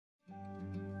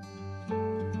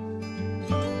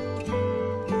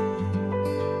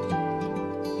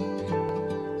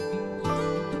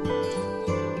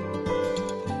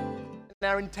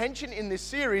our intention in this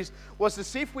series was to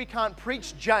see if we can't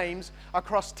preach James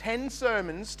across 10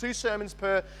 sermons, 2 sermons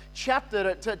per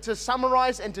chapter, to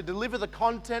summarize and to deliver the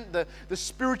content, the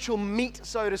spiritual meat,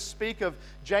 so to speak, of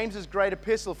James's great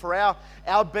epistle for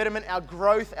our betterment, our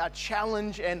growth, our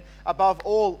challenge, and above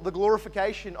all, the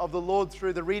glorification of the Lord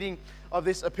through the reading of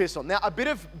this epistle. Now, a bit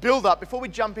of build-up before we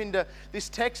jump into this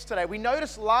text today. We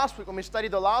noticed last week when we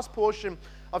studied the last portion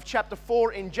of chapter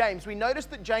 4 in James, we noticed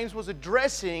that James was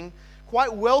addressing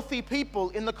quite wealthy people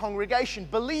in the congregation,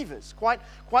 believers, quite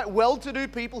well-to-do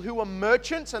people who were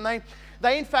merchants, and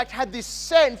they in fact had this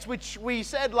sense, which we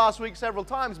said last week several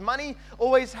times, money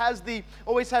always has the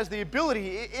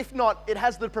ability, if not, it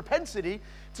has the propensity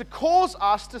to cause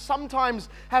us to sometimes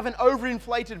have an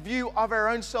overinflated view of our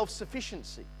own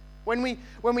self-sufficiency. When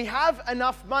we have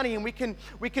enough money and we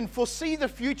can foresee the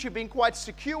future being quite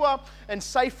secure and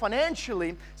safe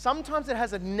financially, sometimes it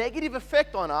has a negative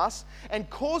effect on us and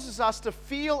causes us to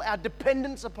feel our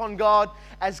dependence upon God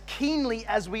as keenly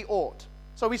as we ought.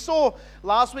 So we saw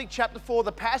last week, chapter 4,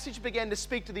 the passage began to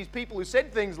speak to these people who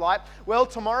said things like, well,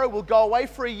 tomorrow we'll go away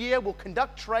for a year, we'll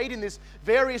conduct trade in this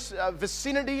various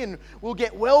vicinity, and we'll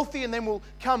get wealthy, and then we'll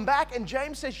come back. And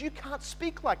James says, you can't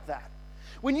speak like that.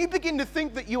 When you begin to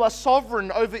think that you are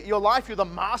sovereign over your life, you're the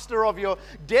master of your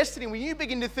destiny, when you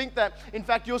begin to think that, in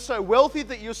fact, you're so wealthy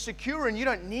that you're secure and you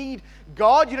don't need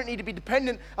God, you don't need to be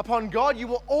dependent upon God, you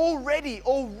were already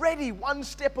one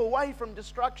step away from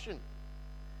destruction.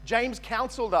 James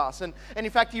counseled us, and in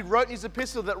fact, he wrote in his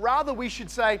epistle that rather we should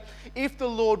say, if the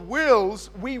Lord wills,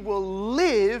 we will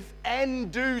live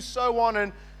and do so on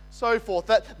and so forth.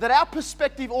 That our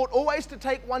perspective ought always to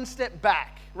take one step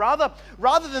back. Rather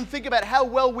than think about how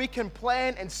well we can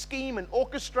plan and scheme and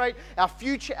orchestrate our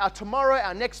future, our tomorrow,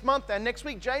 our next month, our next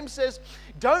week, James says,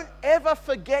 don't ever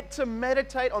forget to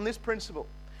meditate on this principle,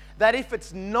 that if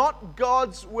it's not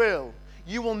God's will,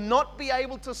 you will not be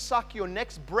able to suck your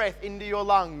next breath into your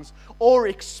lungs or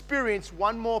experience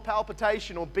one more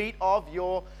palpitation or beat of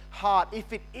your heart.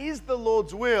 If it is the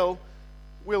Lord's will,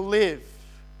 we'll live.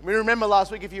 We remember last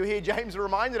week, if you were here, James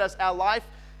reminded us our life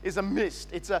is a mist.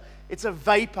 It's a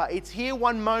vapor. It's here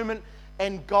one moment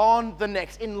and gone the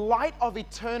next. In light of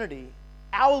eternity,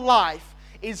 our life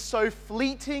is so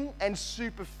fleeting and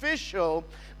superficial,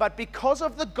 but because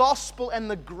of the gospel and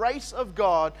the grace of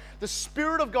God, the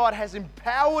Spirit of God has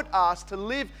empowered us to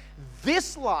live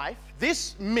this life,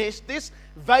 this mist, this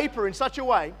vapor in such a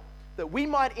way that we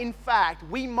might in fact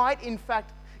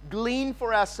glean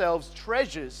for ourselves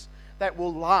treasures that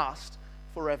will last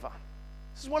forever.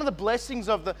 This is one of the blessings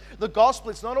of the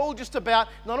gospel. It's not all just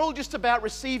about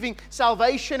receiving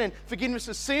salvation and forgiveness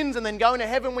of sins and then going to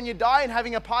heaven when you die and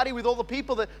having a party with all the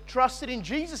people that trusted in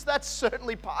Jesus. That's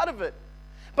certainly part of it.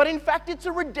 But in fact, it's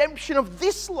a redemption of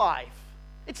this life.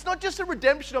 It's not just a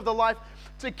redemption of the life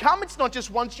to come. It's not just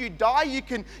once you die, you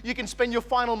can spend your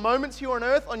final moments here on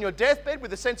earth on your deathbed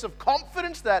with a sense of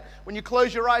confidence that when you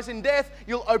close your eyes in death,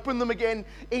 you'll open them again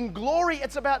in glory.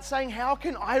 It's about saying, how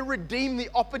can I redeem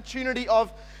the opportunity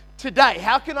of today?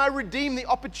 How can I redeem the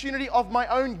opportunity of my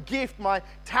own gift, my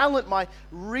talent, my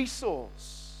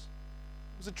resource?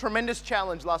 It was a tremendous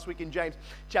challenge last week in James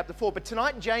chapter 4. But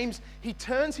tonight, James, he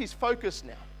turns his focus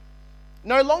now.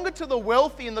 No longer to the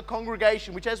wealthy in the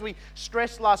congregation, which, as we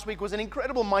stressed last week, was an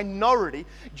incredible minority.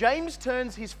 James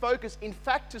turns his focus, in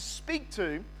fact, to speak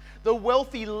to the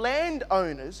wealthy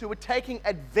landowners who were taking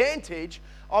advantage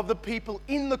of the people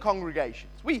in the congregations.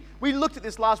 We looked at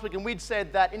this last week and we'd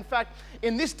said that, in fact,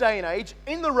 in this day and age,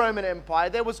 in the Roman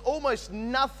Empire, there was almost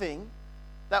nothing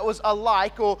that was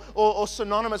alike or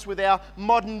synonymous with our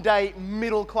modern-day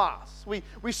middle class.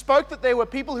 We spoke that there were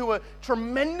people who were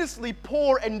tremendously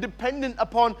poor and dependent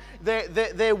upon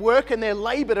their work and their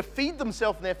labor to feed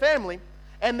themselves and their family,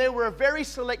 and there were a very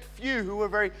select few who were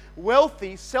very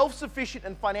wealthy, self-sufficient,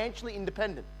 and financially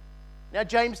independent. Now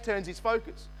James turns his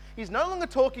focus. He's no longer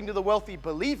talking to the wealthy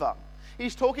believer.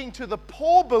 He's talking to the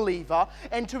poor believer,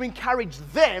 and to encourage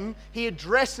them, he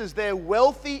addresses their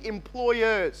wealthy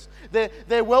employers,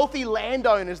 their wealthy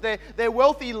landowners, their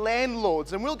wealthy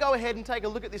landlords. And we'll go ahead and take a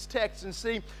look at this text and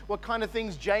see what kind of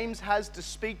things James has to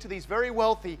speak to these very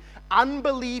wealthy,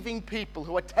 unbelieving people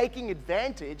who are taking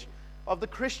advantage of the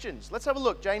Christians. Let's have a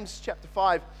look. James chapter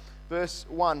 5, verse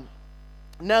 1.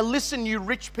 Now listen, you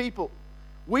rich people,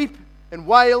 weep and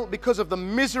wail because of the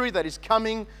misery that is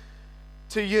coming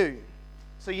to you.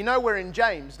 So you know we're in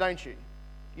James, don't you?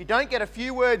 You don't get a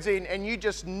few words in and you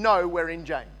just know we're in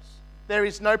James. There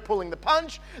is no pulling the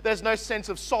punch. There's no sense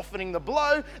of softening the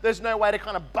blow. There's no way to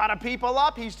kind of butter people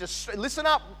up. He's just, listen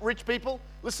up, rich people.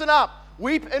 Listen up.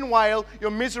 Weep and wail. Your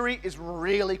misery is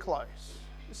really close.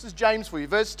 This is James for you.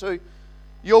 Verse 2.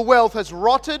 Your wealth has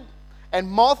rotted, and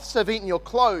moths have eaten your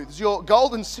clothes. Your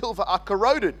gold and silver are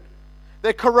corroded.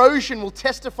 Their corrosion will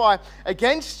testify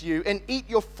against you and eat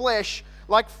your flesh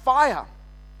like fire.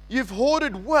 You've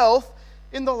hoarded wealth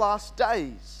in the last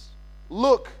days.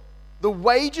 Look, the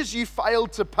wages you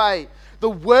failed to pay, the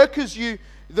workers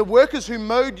who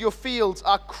mowed your fields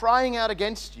are crying out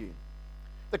against you.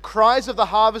 The cries of the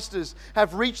harvesters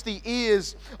have reached the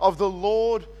ears of the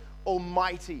Lord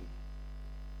Almighty.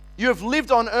 You have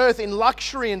lived on earth in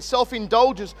luxury and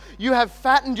self-indulgence. You have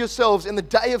fattened yourselves in the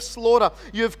day of slaughter.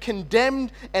 You have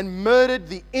condemned and murdered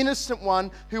the innocent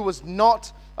one who was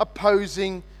not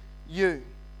opposing you.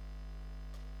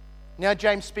 Now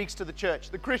James speaks to the church,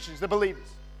 the Christians, the believers.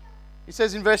 He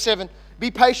says in verse 7,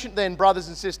 "Be patient then, brothers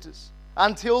and sisters,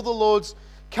 until the Lord's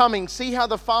coming. See how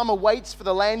the farmer waits for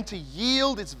the land to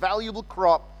yield its valuable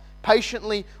crop,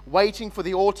 patiently waiting for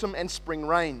the autumn and spring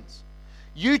rains.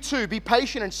 You too, be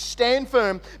patient and stand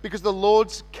firm, because the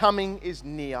Lord's coming is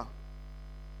near.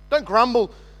 Don't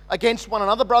grumble against one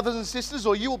another, brothers and sisters,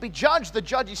 or you will be judged. The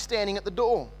judge is standing at the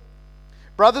door.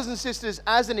 Brothers and sisters,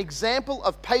 as an example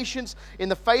of patience in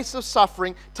the face of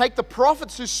suffering, take the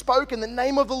prophets who spoke in the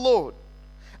name of the Lord.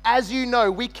 As you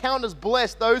know, we count as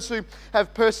blessed those who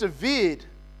have persevered.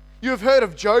 You have heard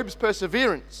of Job's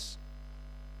perseverance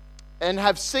and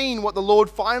have seen what the Lord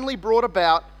finally brought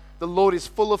about. The Lord is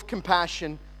full of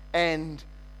compassion and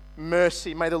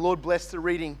mercy." May the Lord bless the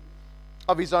reading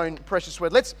of His own precious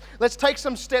word. Let's take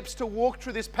some steps to walk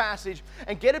through this passage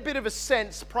and get a bit of a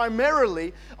sense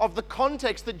primarily of the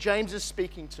context that James is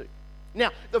speaking to. Now,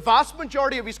 the vast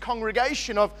majority of his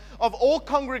congregation, of all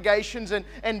congregations,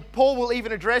 and Paul will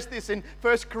even address this in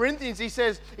 1 Corinthians, he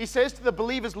says to the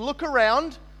believers, look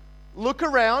around,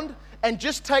 and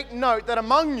just take note that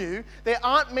among you, there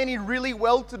aren't many really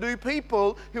well-to-do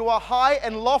people who are high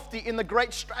and lofty in the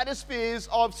great stratospheres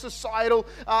of societal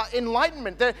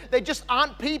enlightenment. There just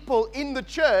aren't people in the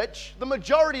church. The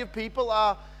majority of people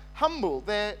are humble.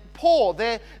 They're poor.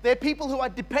 They're people who are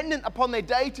dependent upon their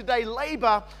day-to-day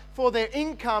labor for their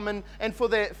income and for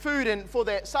their food and for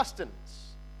their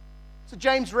sustenance. So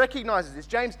James recognizes this.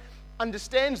 James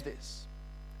understands this.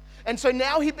 And so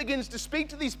now he begins to speak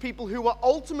to these people who are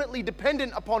ultimately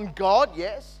dependent upon God,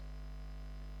 yes.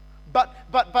 But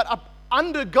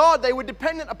under God, they were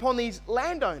dependent upon these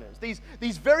landowners,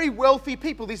 these very wealthy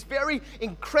people, this very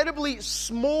incredibly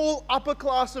small upper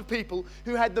class of people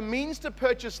who had the means to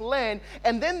purchase land,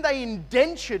 and then they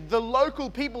indentured the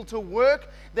local people to work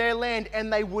their land,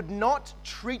 and they would not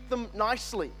treat them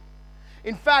nicely.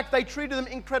 In fact, they treated them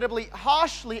incredibly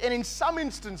harshly, and in some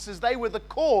instances, they were the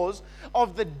cause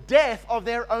of the death of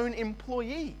their own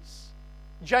employees.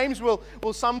 James will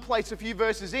someplace a few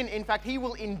verses in fact, he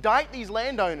will indict these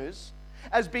landowners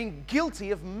as being guilty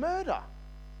of murder.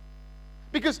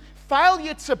 Because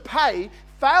failure to pay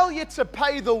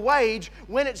the wage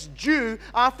when it's due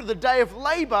after the day of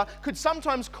labor could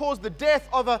sometimes cause the death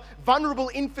of a vulnerable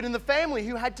infant in the family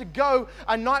who had to go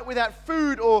a night without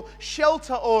food or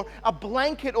shelter or a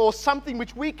blanket or something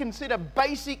which we consider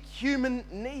basic human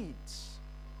needs.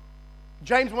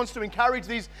 James wants to encourage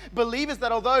these believers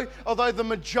that although the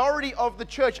majority of the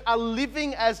church are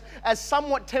living as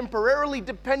somewhat temporarily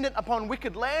dependent upon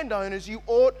wicked landowners, you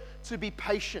ought to be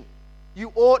patient.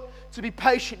 You ought to be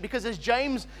patient, because as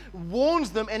James warns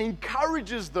them and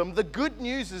encourages them, the good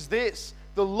news is this: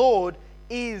 the Lord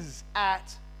is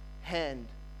at hand.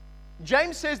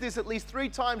 James says this at least 3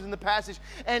 times in the passage,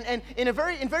 and in a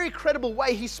very credible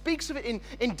way. He speaks of it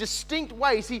in distinct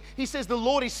ways. He says the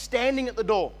Lord is standing at the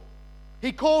door.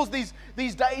 He calls these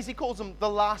days, he calls them the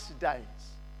last days.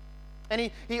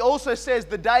 And he also says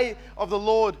the day of the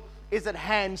Lord is at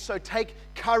hand, so take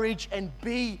courage and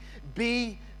be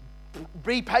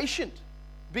patient.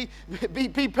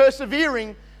 Be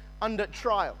persevering under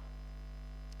trial.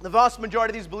 The vast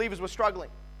majority of these believers were struggling.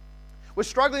 We're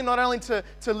struggling not only to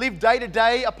live day to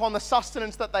day upon the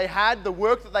sustenance that they had, the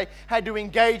work that they had to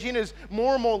engage in, as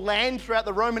more and more land throughout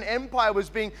the Roman Empire was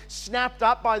being snapped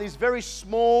up by this very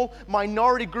small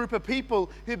minority group of people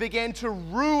who began to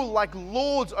rule like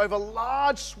lords over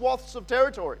large swaths of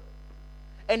territory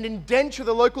and indenture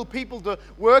the local people to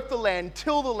work the land,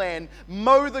 till the land,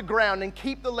 mow the ground, and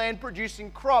keep the land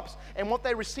producing crops. And what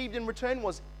they received in return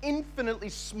was infinitely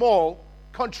small,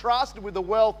 contrasted with the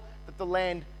wealth that the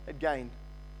land had gained.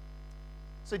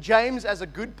 So James, as a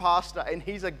good pastor, and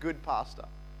he's a good pastor,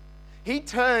 he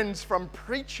turns from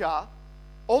preacher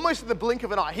almost in the blink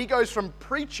of an eye. He goes from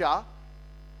preacher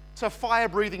to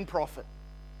fire-breathing prophet.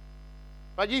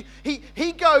 Right?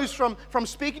 He goes from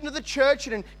speaking to the church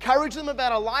and encouraging them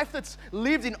about a life that's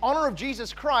lived in honor of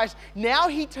Jesus Christ. Now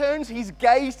he turns his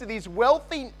gaze to these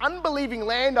wealthy, unbelieving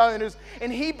landowners,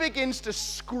 and he begins to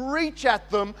screech at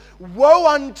them, "Woe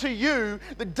unto you,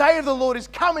 the day of the Lord is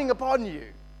coming upon you."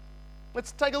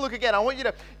 Let's take a look again. I want you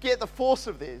to get the force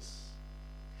of this.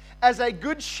 As a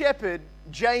good shepherd,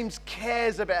 James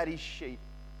cares about his sheep,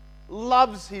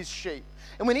 loves his sheep.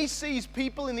 And when he sees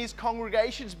people in these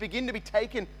congregations begin to be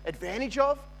taken advantage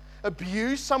of,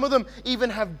 abused, some of them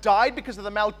even have died because of the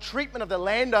maltreatment of the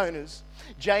landowners,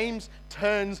 James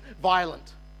turns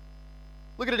violent.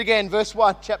 Look at it again, verse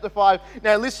 1, chapter 5.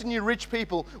 "Now listen, you rich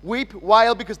people, weep,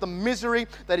 wail because the misery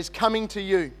that is coming to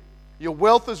you. Your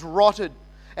wealth is rotted,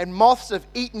 and moths have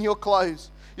eaten your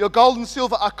clothes. Your gold and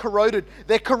silver are corroded.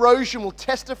 Their corrosion will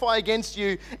testify against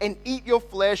you and eat your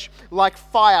flesh like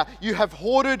fire. You have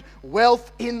hoarded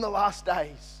wealth in the last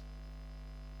days."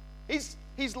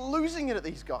 He's losing it at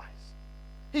these guys.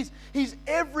 He's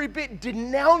every bit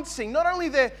denouncing not only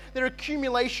their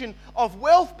accumulation of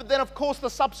wealth, but then, of course, the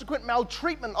subsequent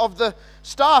maltreatment of the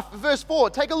staff. Verse 4,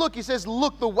 take a look. He says,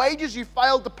 "Look, the wages you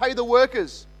failed to pay the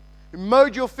workers who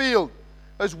mowed your field,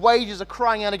 those wages are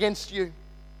crying out against you.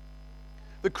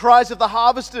 The cries of the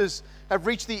harvesters have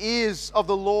reached the ears of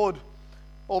the Lord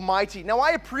Almighty." Now,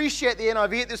 I appreciate the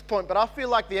NIV at this point, but I feel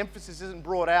like the emphasis isn't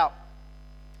brought out.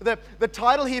 The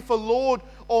title here for Lord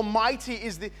Almighty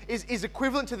is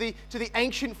equivalent to the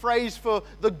ancient phrase for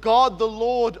the God, the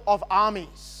Lord of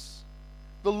armies,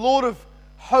 the Lord of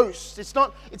hosts. It's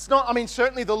not. I mean,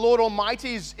 certainly the Lord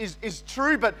Almighty is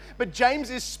true, but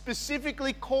James is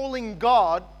specifically calling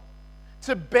God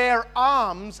to bear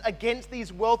arms against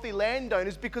these wealthy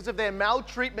landowners because of their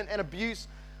maltreatment and abuse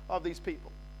of these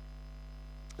people.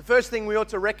 The first thing we ought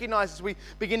to recognize as we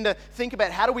begin to think about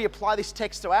how do we apply this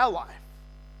text to our life,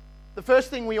 the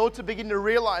first thing we ought to begin to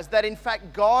realize that in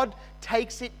fact God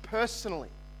takes it personally.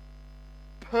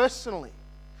 Personally.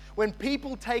 When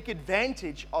people take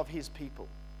advantage of his people.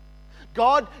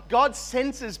 God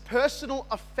senses personal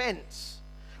offense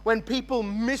when people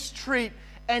mistreat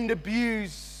and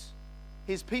abuse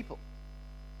his people.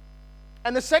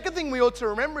 And the second thing we ought to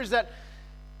remember is that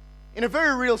in a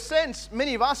very real sense,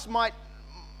 many of us might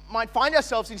find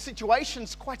ourselves in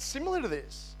situations quite similar to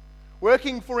this.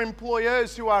 Working for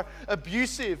employers who are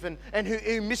abusive and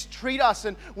who mistreat us,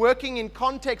 and working in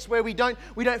contexts where we don't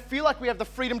feel like we have the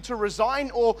freedom to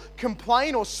resign or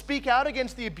complain or speak out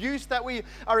against the abuse that we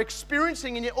are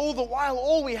experiencing, and yet all the while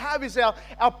all we have is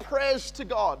our prayers to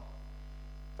God.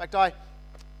 In fact,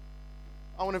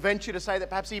 I want to venture to say that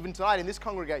perhaps even tonight in this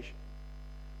congregation,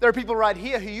 there are people right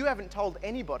here who you haven't told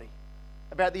anybody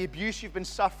about the abuse you've been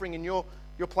suffering in your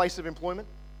place of employment.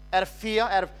 Out of fear,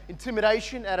 out of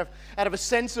intimidation, out of a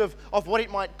sense of what it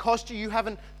might cost you, you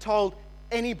haven't told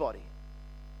anybody.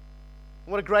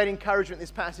 What a great encouragement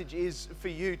this passage is for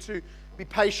you to be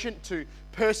patient, to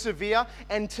persevere,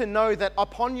 and to know that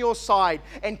upon your side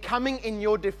and coming in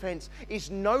your defense is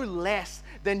no less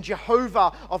than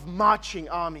Jehovah of marching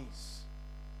armies.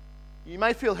 You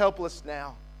may feel helpless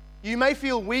now. You may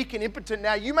feel weak and impotent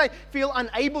now. You may feel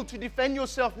unable to defend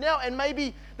yourself now, and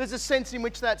maybe there's a sense in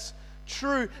which that's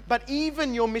true, but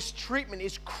even your mistreatment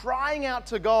is crying out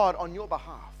to God on your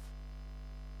behalf.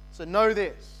 So know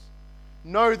this,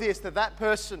 that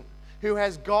person who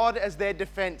has God as their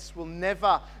defense will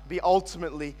never be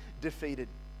ultimately defeated.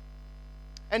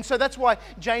 And so that's why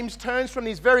James turns from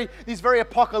these very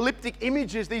apocalyptic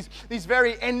images, these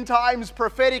very end times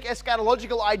prophetic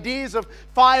eschatological ideas of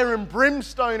fire and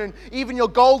brimstone, and even your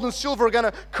gold and silver are going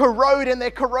to corrode and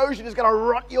their corrosion is going to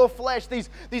rot your flesh.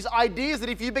 These ideas that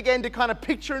if you began to kind of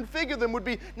picture and figure them would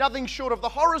be nothing short of the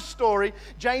horror story.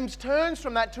 James turns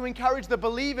from that to encourage the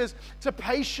believers to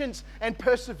patience and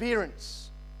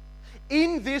perseverance.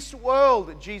 In this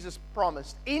world, Jesus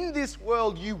promised, in this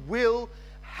world you will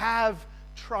have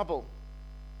trouble.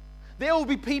 There will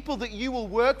be people that you will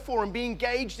work for and be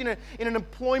engaged in an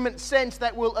employment sense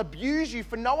that will abuse you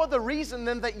for no other reason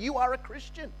than that you are a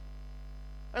Christian.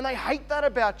 And they hate that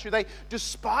about you. They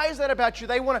despise that about you.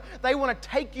 They want to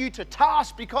take you to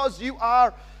task because you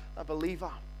are a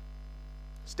believer.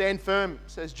 Stand firm,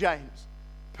 says James.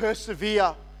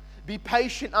 Persevere. Be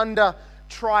patient under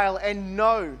trial, and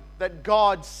know that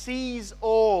God sees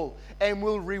all and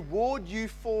will reward you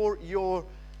for your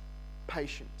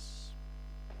patience.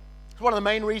 It's one of the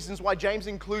main reasons why James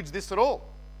includes this at all.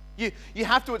 You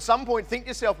have to at some point think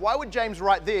to yourself, why would James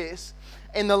write this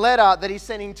in the letter that he's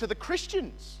sending to the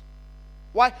Christians?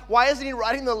 Why isn't he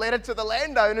writing the letter to the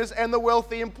landowners and the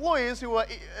wealthy employers who are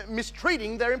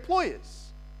mistreating their employers?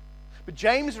 But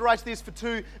James writes this for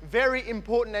two very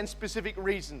important and specific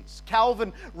reasons.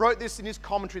 Calvin wrote this in his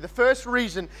commentary. The first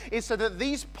reason is so that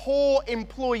these poor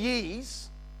employees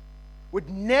would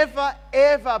never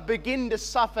ever begin to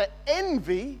suffer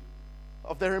envy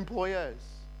of their employers.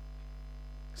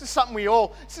 This is something we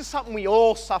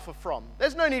all suffer from.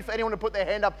 There's no need for anyone to put their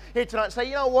hand up here tonight and say,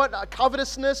 you know what,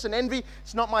 covetousness and envy,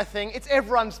 it's not my thing. It's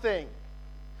everyone's thing.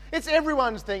 It's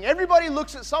everyone's thing. Everybody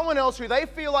looks at someone else who they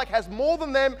feel like has more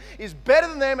than them, is better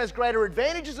than them, has greater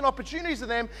advantages and opportunities than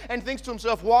them, and thinks to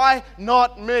himself, why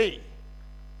not me?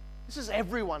 This is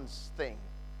everyone's thing.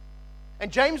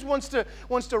 And James wants to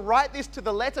write this to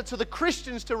the letter to the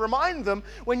Christians to remind them,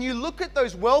 when you look at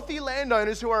those wealthy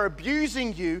landowners who are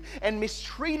abusing you and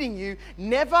mistreating you,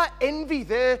 never envy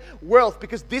their wealth,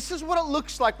 because this is what it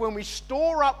looks like when we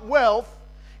store up wealth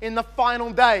in the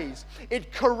final days.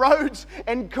 It corrodes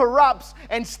and corrupts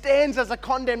and stands as a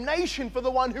condemnation for the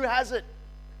one who has it.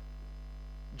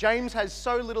 James has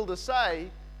so little to say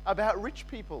about rich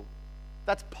people.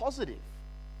 That's positive.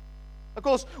 Of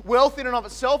course, wealth in and of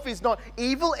itself is not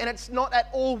evil, and it's not at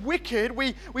all wicked.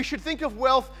 We should think of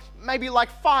wealth maybe like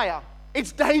fire.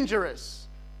 It's dangerous.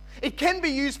 It can be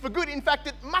used for good. In fact,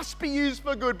 it must be used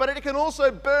for good, but it can also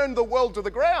burn the world to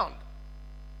the ground.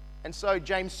 And so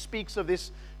James speaks of this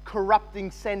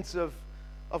corrupting sense of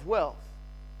wealth.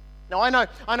 Now, I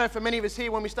know for many of us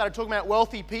here, when we started talking about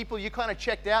wealthy people, you kind of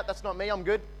checked out. That's not me. I'm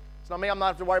good. It's not me. I'm not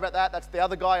have to worry about that. That's the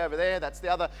other guy over there. That's the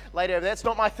other lady over there. It's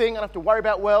not my thing. I don't have to worry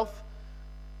about wealth.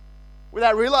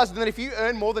 Without realizing that if you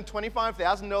earn more than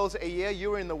 $25,000 a year,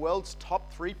 you are in the world's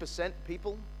top 3%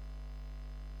 people.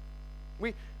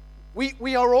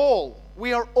 We are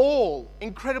all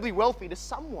incredibly wealthy to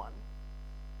someone.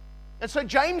 And so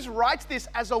James writes this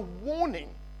as a warning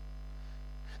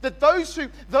that those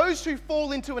who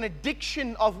fall into an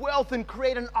addiction of wealth and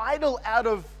create an idol out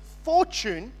of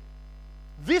fortune,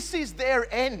 this is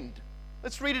their end.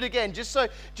 Let's read it again, just so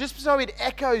it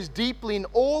echoes deeply in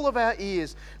all of our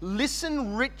ears.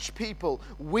 Listen, rich people,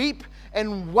 weep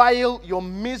and wail, your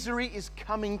misery is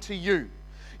coming to you.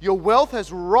 Your wealth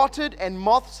has rotted and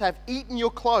moths have eaten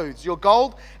your clothes. Your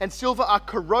gold and silver are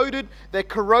corroded. Their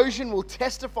corrosion will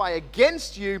testify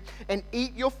against you and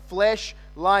eat your flesh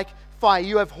like fire.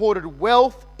 You have hoarded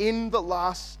wealth in the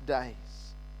last days.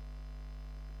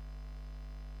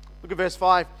 Look at verse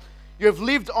 5. You have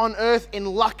lived on earth in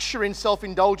luxury and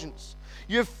self-indulgence.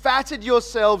 You have fatted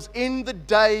yourselves in the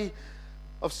day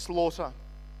of slaughter.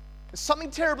 There's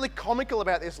something terribly comical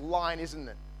about this line, isn't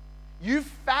it? You've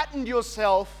fattened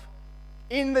yourself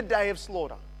in the day of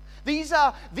slaughter. These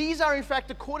are in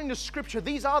fact, according to Scripture,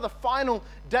 these are the final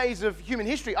days of human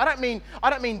history. I don't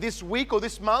mean this week or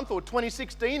this month or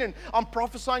 2016, and I'm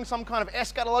prophesying some kind of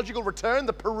eschatological return,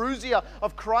 the parousia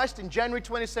of Christ in January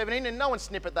 2017, and no one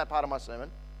snippet that part of my sermon.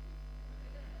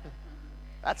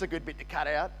 That's a good bit to cut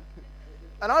out.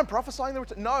 And I'm prophesying the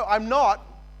return. No, I'm not.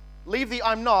 Leave the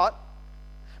I'm not.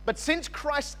 But since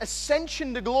Christ's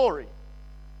ascension to glory,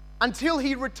 until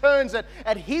he returns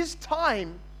at his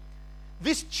time,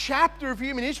 this chapter of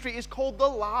human history is called the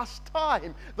last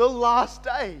time, the last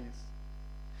days.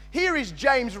 Here is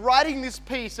James writing this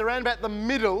piece around about the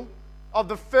middle of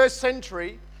the first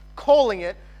century, calling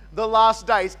it the last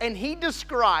days. And he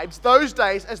describes those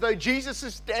days as though Jesus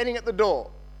is standing at the door.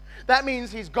 That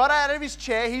means he's got out of his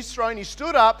chair, he's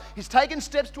stood up, he's taken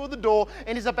steps toward the door,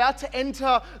 and is about to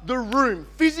enter the room,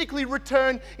 physically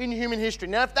return in human history.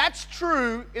 Now, if that's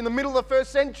true in the middle of the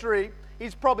first century,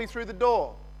 he's probably through the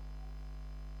door.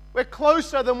 We're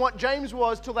closer than what James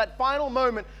was till that final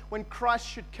moment when Christ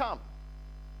should come.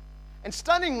 And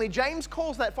stunningly, James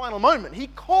calls that final moment, he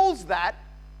calls that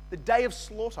the day of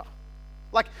slaughter.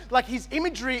 Like his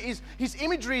imagery is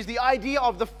the idea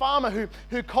of the farmer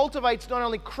who cultivates not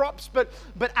only crops but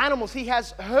animals. He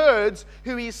has herds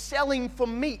who he is selling for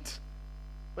meat,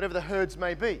 whatever the herds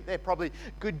may be. They're probably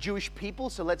good Jewish people,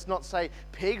 so let's not say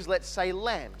pigs, let's say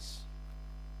lambs.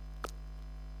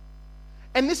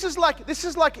 And this is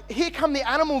like here come the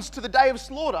animals to the day of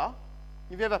slaughter.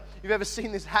 You've ever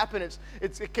seen this happen?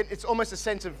 It's almost a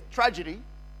sense of tragedy.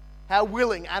 How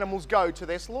willing animals go to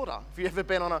their slaughter. If you've ever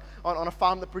been on a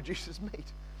farm that produces meat.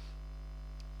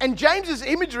 And James's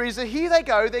imagery is that here they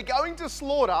go, they're going to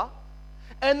slaughter,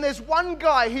 and there's one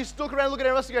guy who's looking around looking at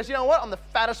everyone else and goes, you know what, I'm the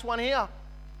fattest one here.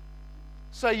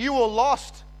 So you all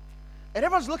lost. And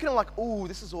everyone's looking at him like, ooh,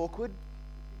 this is awkward.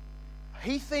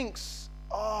 He thinks,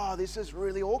 oh, this is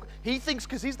really awkward. He thinks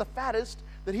because he's the fattest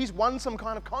that he's won some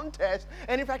kind of contest,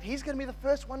 and in fact, he's going to be the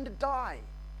first one to die.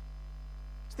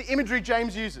 It's the imagery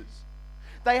James uses.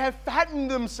 They have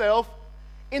fattened themselves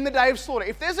in the day of slaughter.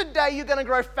 If there's a day you're going to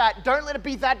grow fat, don't let it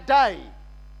be that day.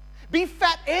 Be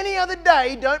fat any other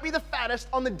day. Don't be the fattest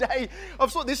on the day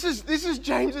of Slaughter. This is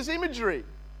James's imagery.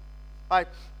 I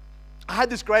had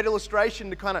this great illustration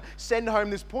to kind of send home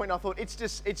this point. I thought it's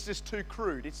just too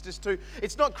crude.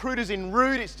 It's not crude as in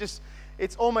rude.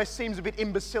 It almost seems a bit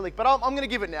imbecilic. But I'm going to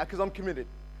give it now because I'm committed.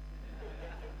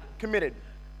 Committed.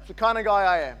 It's the kind of guy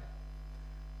I am.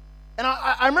 And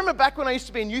I remember back when I used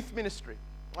to be in youth ministry.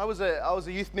 I was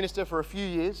a youth minister for a few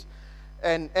years.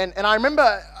 And I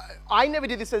remember, I never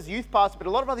did this as a youth pastor, but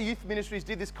a lot of other youth ministries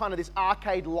did this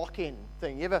arcade lock-in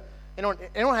thing.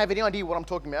 Anyone have any idea what I'm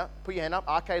talking about? Put your hand up.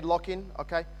 Arcade lock-in.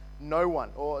 Okay. No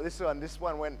one. Or this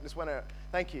one went.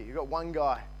 Thank you. You got one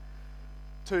guy.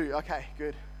 Two. Okay.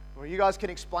 Good. Well, you guys can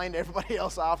explain to everybody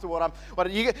else after you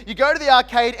go to the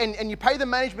arcade and you pay the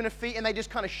management a fee, and they just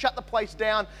kind of shut the place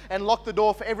down and lock the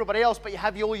door for everybody else, but you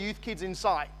have all your youth kids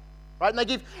inside. Right?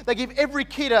 And they give every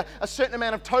kid a certain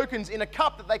amount of tokens in a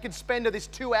cup that they can spend at this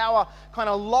 2-hour kind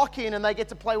of lock-in, and they get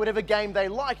to play whatever game they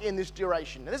like in this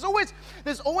duration. And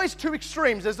there's always two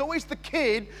extremes. There's always the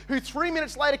kid who 3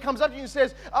 minutes later comes up to you and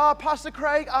says, Pastor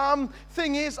Craig,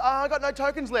 thing is, I got no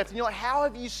tokens left. And you're like, how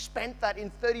have you spent that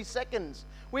in 30 seconds?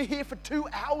 We're here for 2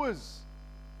 hours.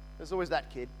 There's always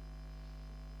that kid.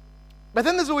 But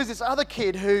then there's always this other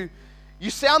kid who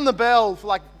you sound the bell for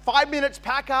like 5 minutes,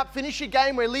 pack up, finish your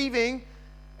game, we're leaving,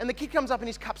 and the kid comes up and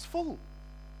his cup's full.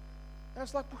 And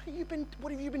it's like, what have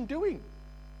you been doing?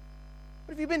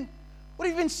 What have you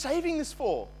been saving this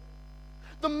for?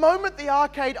 The moment the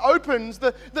arcade opens,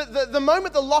 the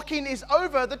moment the lock-in is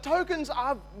over, the tokens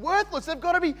are worthless. They've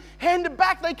got to be handed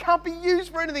back. They can't be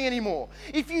used for anything anymore.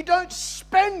 If you don't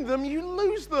spend them, you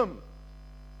lose them.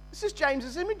 This is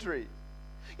James's imagery.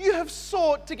 You have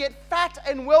sought to get fat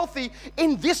and wealthy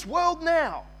in this world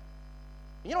now.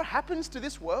 You know what happens to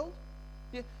this world?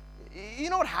 You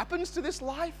know what happens to this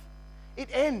life? It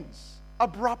ends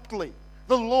abruptly.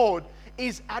 The Lord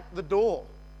is at the door.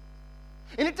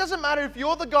 And it doesn't matter if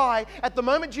you're the guy at the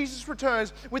moment Jesus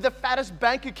returns with the fattest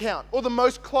bank account, or the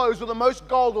most clothes, or the most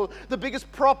gold, or the biggest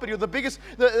property, or the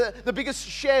biggest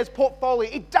shares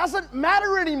portfolio. It doesn't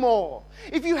matter anymore.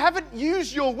 If you haven't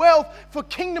used your wealth for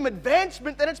kingdom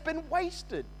advancement, then it's been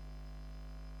wasted.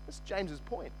 That's James's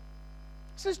point.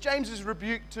 This is James's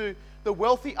rebuke to the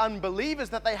wealthy unbelievers,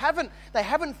 that they haven't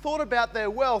thought about their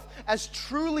wealth as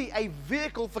truly a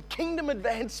vehicle for kingdom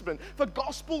advancement, for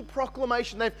gospel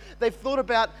proclamation. They've thought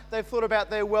about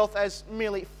their wealth as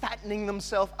merely fattening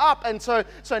themselves up, and so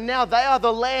now they are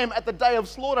the lamb at the day of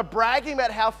slaughter, bragging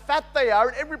about how fat they are,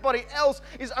 and everybody else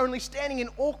is only standing in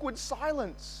awkward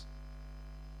silence.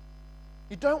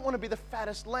 You don't want to be the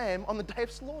fattest lamb on the day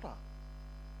of slaughter.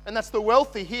 And that's the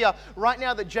wealthy here right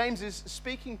now that James is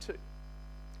speaking to.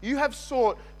 You have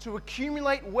sought to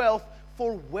accumulate wealth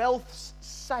for wealth's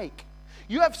sake.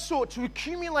 You have sought to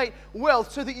accumulate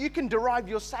wealth so that you can derive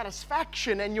your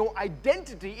satisfaction and your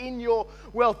identity in your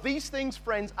wealth. These things,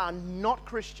 friends, are not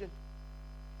Christian.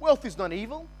 Wealth is not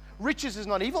evil. Riches is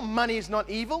not evil. Money is not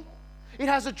evil. It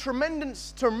has a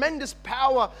tremendous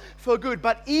power for good,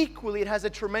 but equally it has a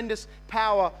tremendous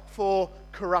power for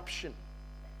corruption.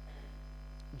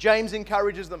 James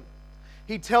encourages them.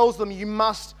 He tells them, you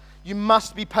must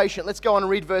be patient. Let's go on and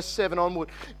read verse 7 onward.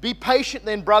 Be patient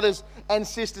then, brothers and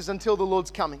sisters, until the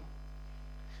Lord's coming.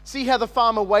 See how the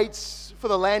farmer waits for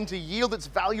the land to yield its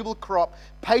valuable crop,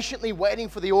 patiently waiting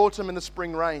for the autumn and the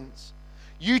spring rains.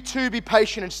 You too be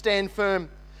patient and stand firm,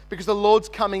 because the Lord's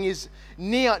coming is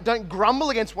near. Don't grumble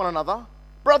against one another,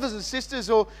 brothers and sisters,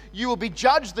 or you will be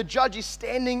judged. The judge is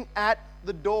standing at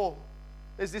the door.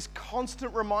 There's this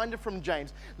constant reminder from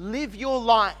James. Live your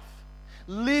life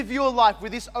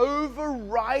with this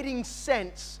overriding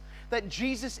sense that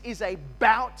Jesus is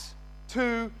about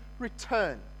to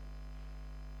return.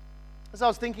 As I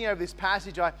was thinking over this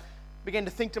passage, I began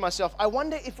to think to myself, I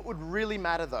wonder if it would really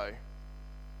matter though.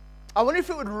 I wonder if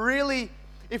it would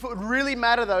really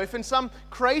matter though, if in some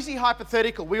crazy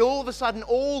hypothetical, we all of a sudden,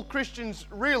 all Christians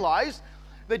realize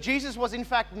that Jesus was in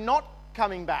fact not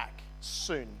coming back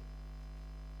soon.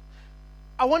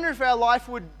 I wonder if our life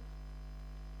would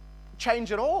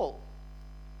change at all.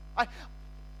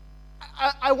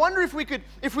 I wonder if we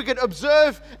could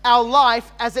observe our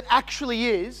life as it actually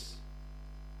is,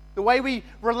 the way we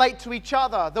relate to each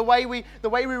other, the way we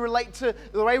relate to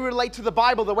the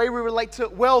Bible, the way we relate to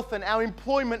wealth and our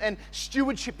employment and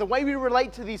stewardship, the way we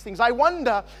relate to these things. I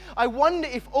wonder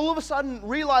if all of a sudden,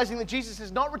 realizing that Jesus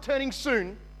is not returning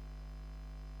soon,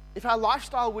 if our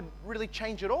lifestyle would really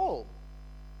change at all.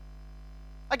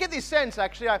 I get this sense,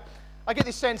 actually, I get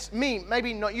this sense,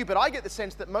 maybe not you, but I get the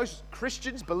sense that most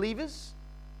Christians, believers,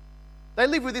 They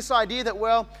live with this idea that,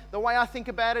 well, the way I think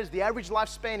about it is the average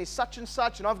lifespan is such and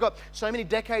such, and I've got so many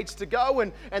decades to go,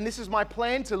 and this is my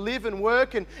plan to live and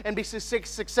work and be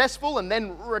successful, and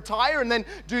then retire, and then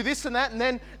do this and that, and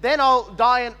then I'll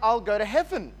die and I'll go to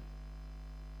heaven.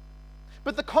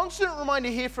 But the constant reminder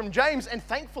here from James, and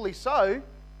thankfully so,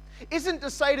 isn't to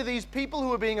say to these people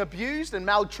who are being abused and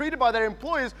maltreated by their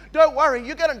employers, don't worry,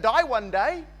 you're going to die one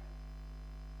day.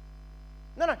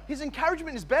 No, his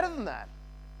encouragement is better than that.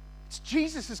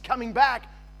 Jesus is coming back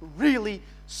really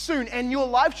soon, and your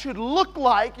life should look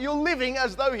like you're living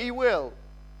as though he will.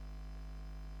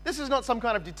 This is not some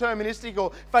kind of deterministic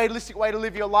or fatalistic way to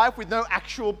live your life with no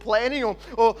actual planning or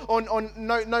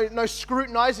no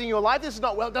scrutinizing your life. This is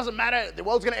not, well, it doesn't matter, the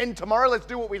world's going to end tomorrow, let's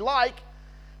do what we like.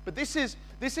 But this is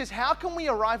how can we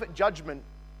arrive at judgment?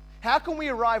 How can we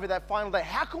arrive at that final day?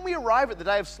 How can we arrive at the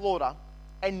day of slaughter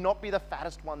and not be the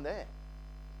fattest one there?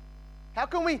 How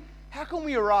can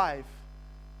we arrive,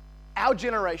 our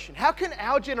generation, how can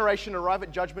our generation arrive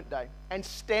at Judgment Day and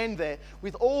stand there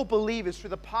with all believers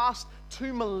through the past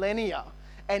 2 millennia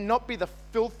and not be the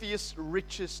filthiest,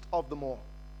 richest of them all?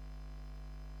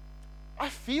 I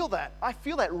feel that. I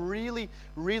feel that really,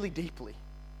 really deeply.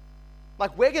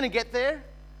 Like, we're going to get there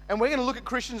and we're going to look at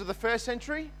Christians of the first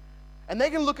century and they're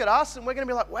going to look at us and we're going to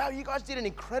be like, wow, you guys did an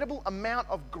incredible amount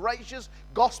of gracious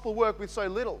gospel work with so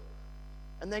little.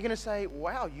 And they're going to say,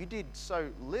 wow, you did so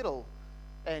little,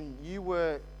 and you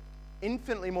were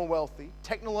infinitely more wealthy,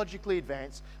 technologically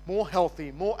advanced, more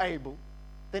healthy, more able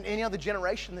than any other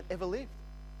generation that ever lived.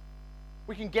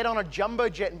 We can get on a jumbo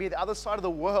jet and be the other side of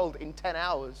the world in 10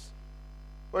 hours,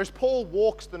 whereas Paul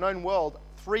walks the known world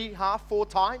 3.5, 4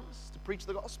 times to preach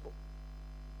the gospel.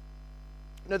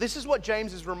 Now, this is what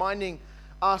James is reminding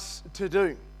us to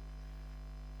do.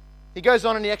 He goes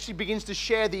on and he actually begins to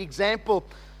share the example.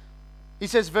 He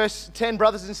says, verse 10,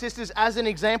 brothers and sisters, as an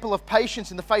example of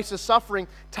patience in the face of suffering,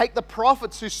 take the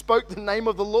prophets who spoke in the name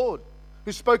of the Lord.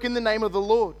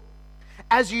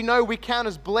 As you know, we count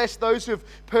as blessed those who have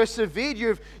persevered.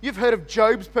 You've heard of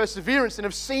Job's perseverance and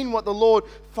have seen what the Lord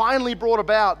finally brought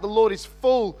about. The Lord is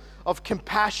full of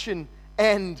compassion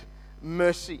and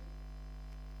mercy.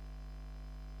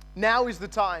 Now is the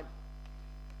time.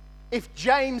 If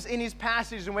James in his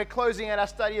passage, and we're closing out our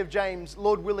study of James,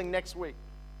 Lord willing, next week,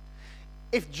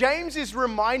 if James is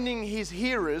reminding his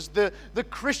hearers, the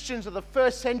Christians of the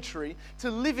first century, to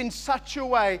live in such a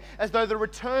way as though the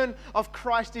return of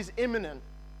Christ is imminent,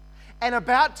 and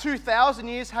about 2,000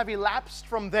 years have elapsed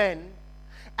from then,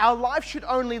 our life should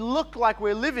only look like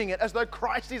we're living it as though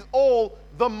Christ is all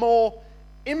the more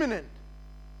imminent.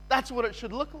 That's what it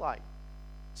should look like.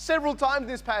 Several times in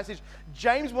this passage,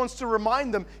 James wants to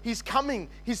remind them, he's coming,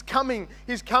 he's coming,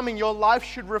 he's coming. Your life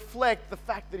should reflect the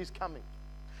fact that he's coming.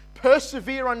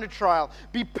 Persevere under trial.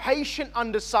 Be patient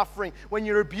under suffering when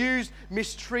you're abused,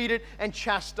 mistreated, and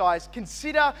chastised.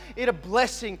 Consider it a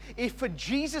blessing if for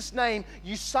Jesus' name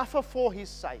you suffer for his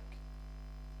sake.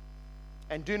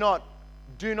 And do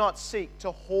not seek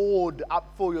to hoard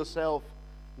up for yourself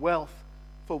wealth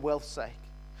for wealth's sake.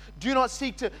 Do not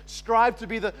seek to strive to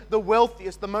be the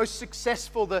wealthiest, the most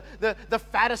successful, the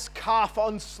fattest calf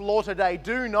on slaughter day.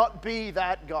 Do not be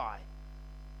that guy.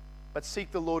 But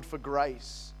seek the Lord for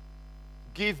grace.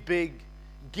 Give big,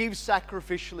 give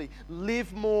sacrificially,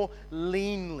 live more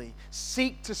leanly.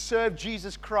 Seek to serve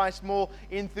Jesus Christ more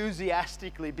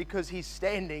enthusiastically because he's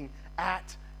standing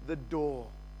at the door.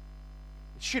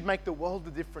 It should make the world a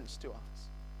difference to us.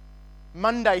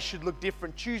 Monday should look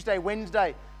different. Tuesday,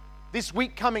 Wednesday, this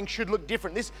week coming should look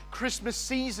different. This Christmas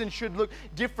season should look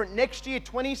different. Next year,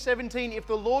 2017, if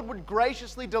the Lord would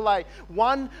graciously delay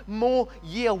one more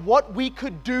year, what we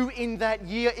could do in that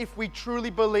year if we truly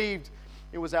believed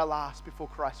it was our last before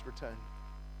Christ returned.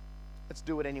 Let's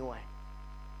do it anyway.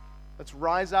 Let's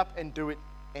rise up and do it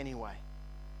anyway.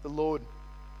 The Lord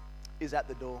is at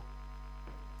the door.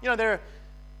 You know, there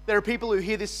are people who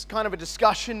hear this kind of a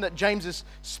discussion that James is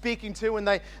speaking to, and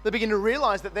they begin to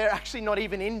realize that they're actually not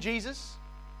even in Jesus.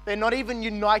 They're not even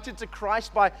united to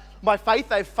Christ by faith.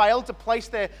 They've failed to place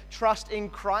their trust in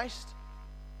Christ.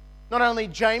 Not only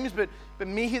James, but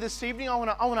me here this evening, I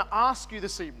want to ask you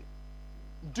this evening.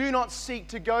 Do not seek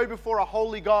to go before a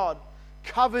holy God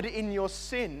covered in your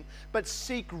sin, but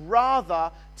seek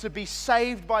rather to be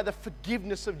saved by the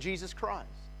forgiveness of Jesus Christ.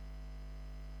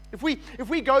 If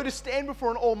we go to stand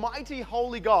before an almighty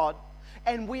holy God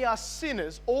and we are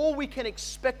sinners, all we can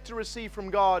expect to receive from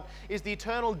God is the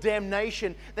eternal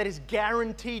damnation that is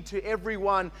guaranteed to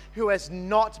everyone who has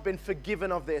not been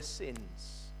forgiven of their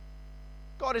sins.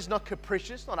 God is not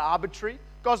capricious, not arbitrary.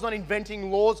 God's not inventing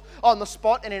laws on the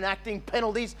spot and enacting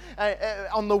penalties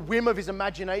on the whim of his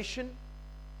imagination.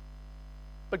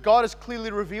 But God has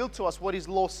clearly revealed to us what His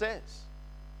law says.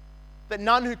 That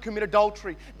none who commit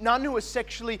adultery, none who are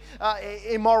sexually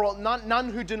immoral, none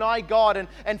who deny God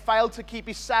and fail to keep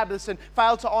His Sabbaths and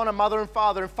fail to honor mother and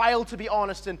father and fail to be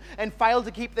honest and fail to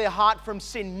keep their heart from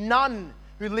sin, none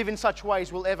who live in such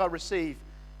ways will ever receive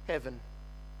heaven.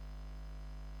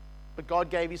 But God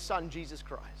gave His Son, Jesus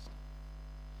Christ.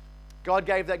 God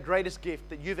gave that greatest gift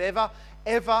that you've ever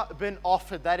been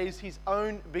offered. That is His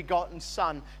own begotten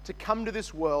Son to come to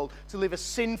this world, to live a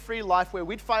sin-free life where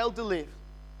we'd failed to live,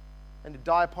 and to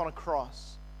die upon a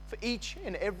cross for each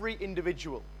and every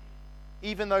individual,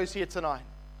 even those here tonight,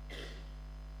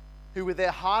 who with their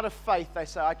heart of faith, they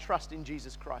say, I trust in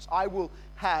Jesus Christ. I will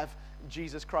have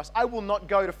Jesus Christ. I will not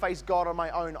go to face God on my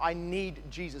own. I need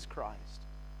Jesus Christ.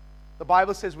 The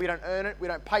Bible says we don't earn it, we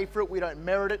don't pay for it, we don't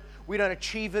merit it, we don't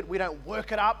achieve it, we don't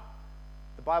work it up.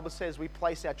 The Bible says we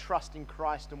place our trust in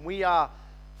Christ and we are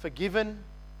forgiven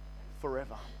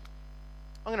forever.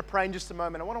 I'm going to pray in just a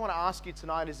moment. What I want to ask you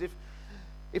tonight is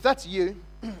if that's you,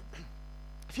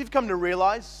 if you've come to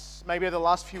realize, maybe over the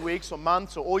last few weeks or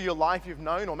months or all your life you've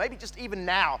known, or maybe just even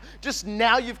now, just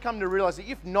now you've come to realize that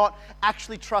you've not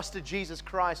actually trusted Jesus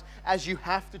Christ as you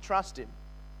have to trust Him.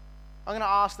 I'm going to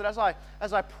ask that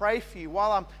as I pray for you,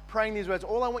 while I'm praying these words,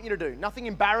 all I want you to do, nothing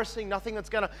embarrassing, nothing that's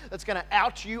going to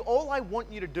out you, all I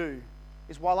want you to do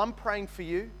is while I'm praying for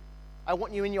you, I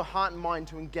want you in your heart and mind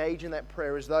to engage in that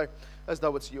prayer as though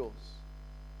it's yours.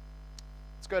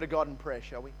 Let's go to God in prayer,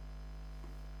 shall we?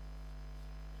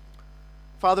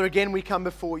 Father, again, we come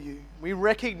before you. We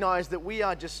recognize that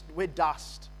we're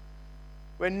dust.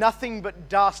 We're nothing but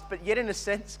dust, but yet in a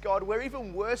sense, God, we're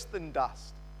even worse than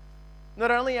dust. Not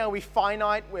only are we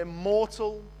finite, we're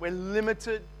mortal, we're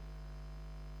limited,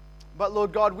 but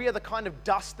Lord God, we are the kind of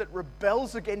dust that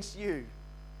rebels against you.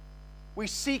 We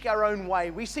seek our own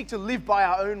way. We seek to live by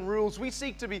our own rules. We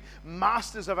seek to be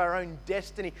masters of our own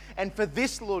destiny. And for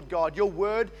this, Lord God, your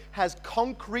word has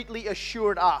concretely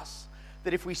assured us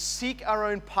that if we seek our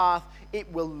own path,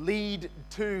 it will lead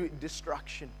to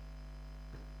destruction.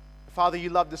 Father, you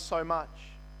loved us so much.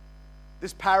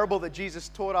 This parable that Jesus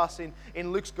taught us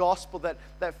in Luke's gospel,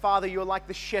 that Father, you're like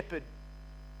the shepherd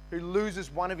who loses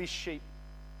one of his sheep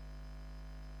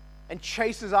and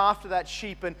chases after that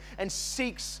sheep and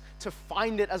seeks to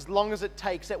find it as long as it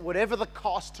takes, at whatever the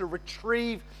cost, to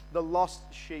retrieve the lost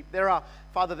sheep.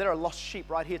 Father, there are lost sheep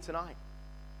right here tonight.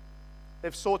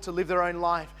 They've sought to live their own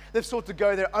life. They've sought to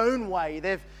go their own way.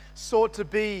 They've sought to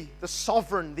be the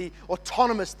sovereign, the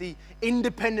autonomous, the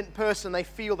independent person they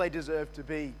feel they deserve to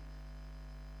be.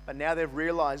 But now they've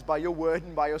realized by your word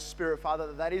and by your Spirit,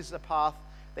 Father, that is a path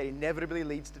that inevitably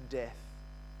leads to death.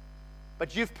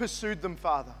 But you've pursued them,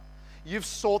 Father. You've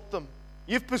sought them.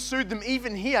 You've pursued them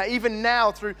even here, even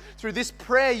now, through this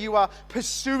prayer. You are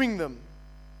pursuing them,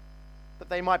 that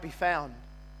they might be found.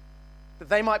 That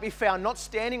they might be found not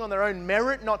standing on their own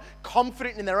merit, not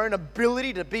confident in their own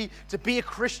ability to be a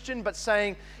Christian, but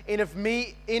saying, in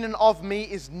and of me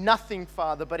is nothing,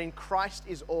 Father, but in Christ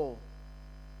is all.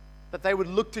 That they would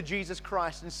look to Jesus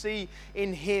Christ and see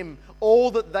in Him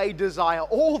all that they desire,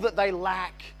 all that they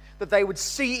lack. That they would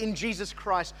see in Jesus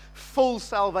Christ full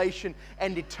salvation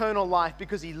and eternal life,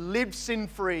 because He lived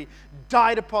sin-free,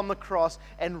 died upon the cross,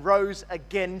 and rose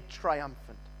again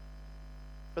triumphant.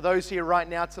 For those here right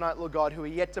now tonight, Lord God, who are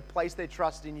yet to place their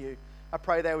trust in you, I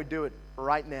pray they would do it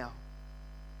right now.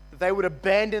 That they would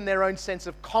abandon their own sense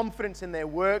of confidence in their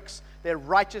works, their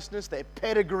righteousness, their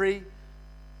pedigree,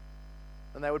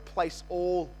 and they would place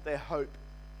all their hope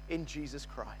in Jesus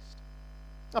Christ.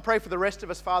 I pray for the rest of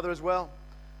us, Father, as well.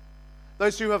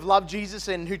 Those who have loved Jesus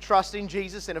and who trust in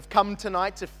Jesus and have come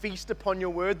tonight to feast upon your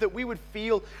word, that we would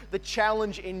feel the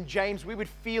challenge in James. We would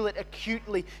feel it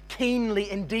acutely,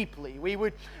 keenly, and deeply. We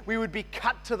would be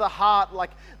cut to the heart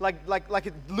like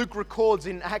Luke records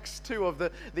in Acts 2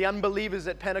 of the unbelievers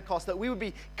at Pentecost, that we would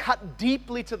be cut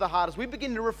deeply to the heart as we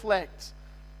begin to reflect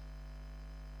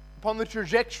upon the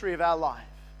trajectory of our life.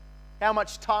 How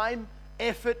much time,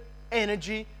 effort,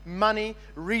 energy, money,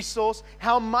 resource,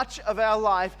 how much of our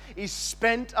life is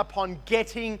spent upon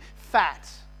getting fat,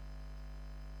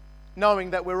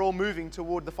 knowing that we're all moving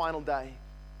toward the final day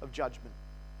of judgment.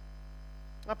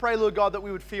 I pray, Lord God, that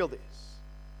we would feel this.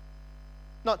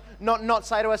 Not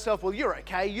say to ourselves, well, you're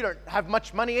okay, you don't have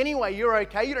much money anyway, you're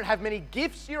okay, you don't have many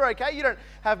gifts, you're okay, you don't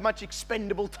have much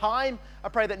expendable time. I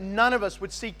pray that none of us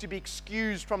would seek to be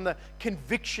excused from the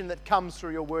conviction that comes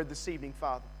through your word this evening,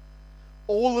 Father.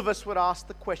 All of us would ask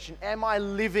the question, am I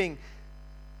living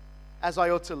as I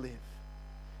ought to live?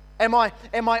 Am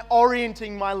I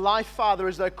orienting my life, Father,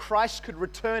 as though Christ could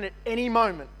return at any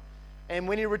moment And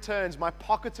when He returns, my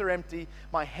pockets are empty,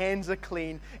 my hands are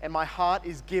clean, and my heart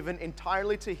is given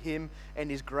entirely to Him and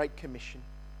His great commission.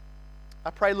 I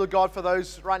pray, Lord God, for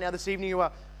those right now this evening who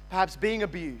are perhaps being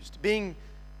abused, being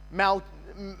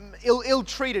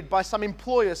ill-treated by some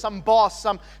employer, some boss,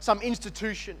 some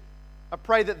institution. I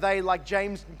pray that they, like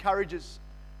James encourages,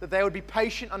 that they would be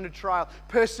patient under trial,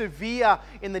 persevere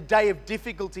in the day of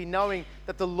difficulty, knowing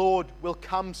that the Lord will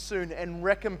come soon and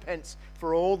recompense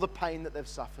for all the pain that they've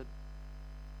suffered.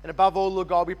 And above all, Lord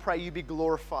God, we pray you be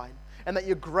glorified and that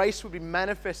your grace would be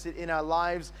manifested in our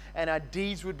lives and our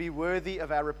deeds would be worthy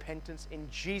of our repentance. In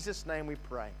Jesus' name we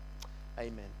pray.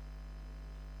 Amen.